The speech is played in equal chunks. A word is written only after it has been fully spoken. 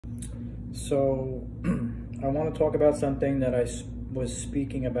So I want to talk about something that was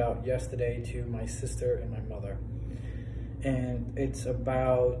speaking about yesterday to my sister and my mother. And it's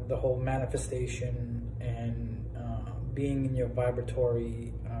about the whole manifestation and being in your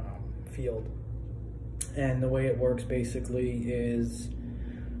vibratory field. And the way it works basically is,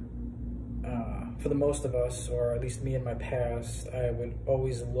 for the most of us, or at least me in my past, I would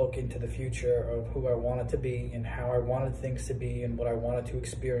always look into the future of who I wanted to be and how I wanted things to be and what I wanted to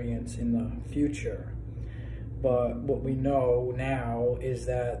experience in the future. But what we know now is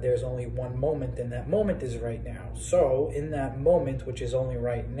that there's only one moment, and that moment is right now. So in that moment, which is only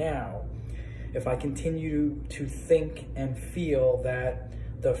right now, if I continue to think and feel that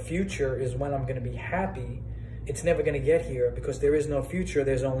the future is when I'm going to be happy, it's never going to get here, because there is no future,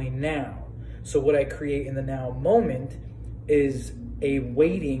 there's only now. So what I create in the now moment is a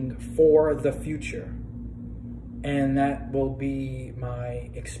waiting for the future. And that will be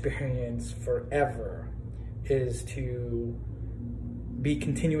my experience forever, is to be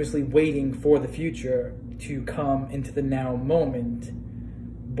continuously waiting for the future to come into the now moment.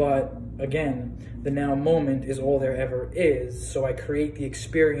 But again, the now moment is all there ever is, so I create the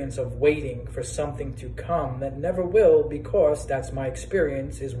experience of waiting for something to come that never will, because that's my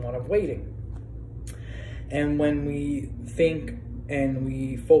experience, is one of waiting. And when we think and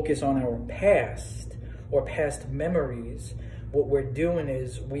we focus on our past or past memories, what we're doing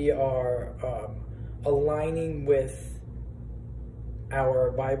is we are aligning with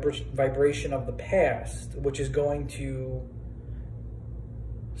our vibration of the past, which is going to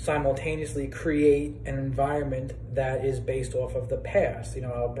simultaneously create an environment that is based off of the past. You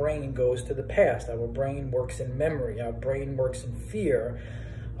know, our brain goes to the past. Our brain works in memory. Our brain works in fear.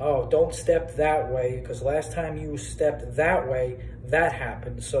 Oh, don't step that way, because last time you stepped that way, that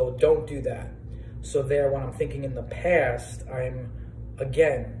happened. So don't do that. So there, when I'm thinking in the past, I'm,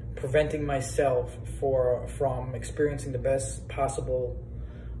 again, preventing myself from experiencing the best possible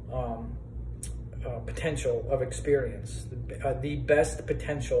potential of experience, the best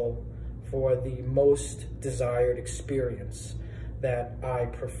potential for the most desired experience that I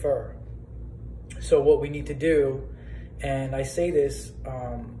prefer. So what we need to do, and I say this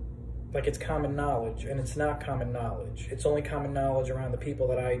like it's common knowledge, and it's not common knowledge. It's only common knowledge around the people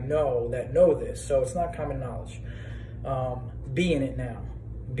that I know that know this, so it's not common knowledge. Be in it now.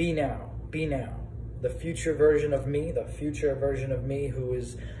 Be now. Be now. The future version of me, who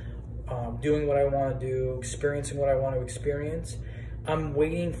is doing what I want to do, experiencing what I want to experience, I'm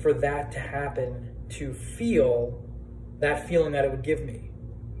waiting for that to happen to feel that feeling that it would give me.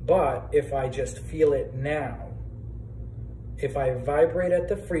 But if I just feel it now, if I vibrate at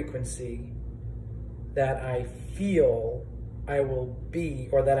the frequency that I feel I will be,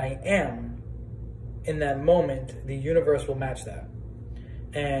 or that I am in that moment, the universe will match that.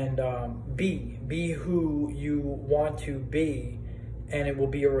 And be who you want to be, and it will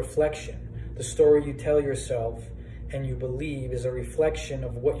be a reflection. The story you tell yourself and you believe is a reflection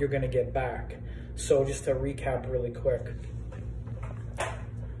of what you're going to get back. So just to recap really quick,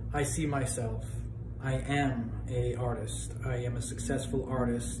 I see myself. I am an artist. I am a successful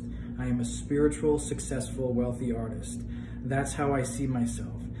artist. I am a spiritual, successful, wealthy artist. That's how I see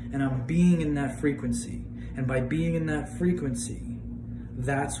myself. And I'm being in that frequency. And by being in that frequency,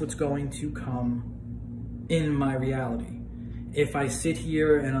 that's what's going to come in my reality. If I sit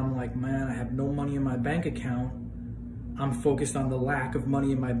here and I'm like, man, I have no money in my bank account, I'm focused on the lack of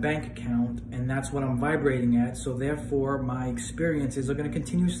money in my bank account, and that's what I'm vibrating at. So therefore, my experiences are going to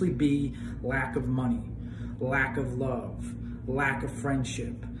continuously be lack of money, lack of love, lack of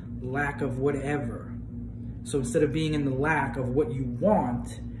friendship, lack of whatever. So instead of being in the lack of what you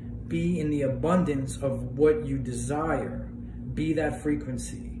want, be in the abundance of what you desire. Be that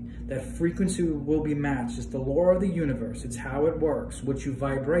frequency. That frequency will be matched. It's the law of the universe. It's how it works. What you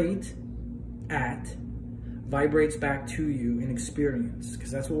vibrate at vibrates back to you in experience,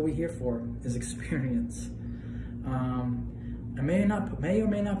 because that's what we're here for, is experience. I may or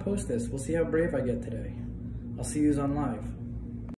may not post this. We'll see how brave I get today. I'll see you on live.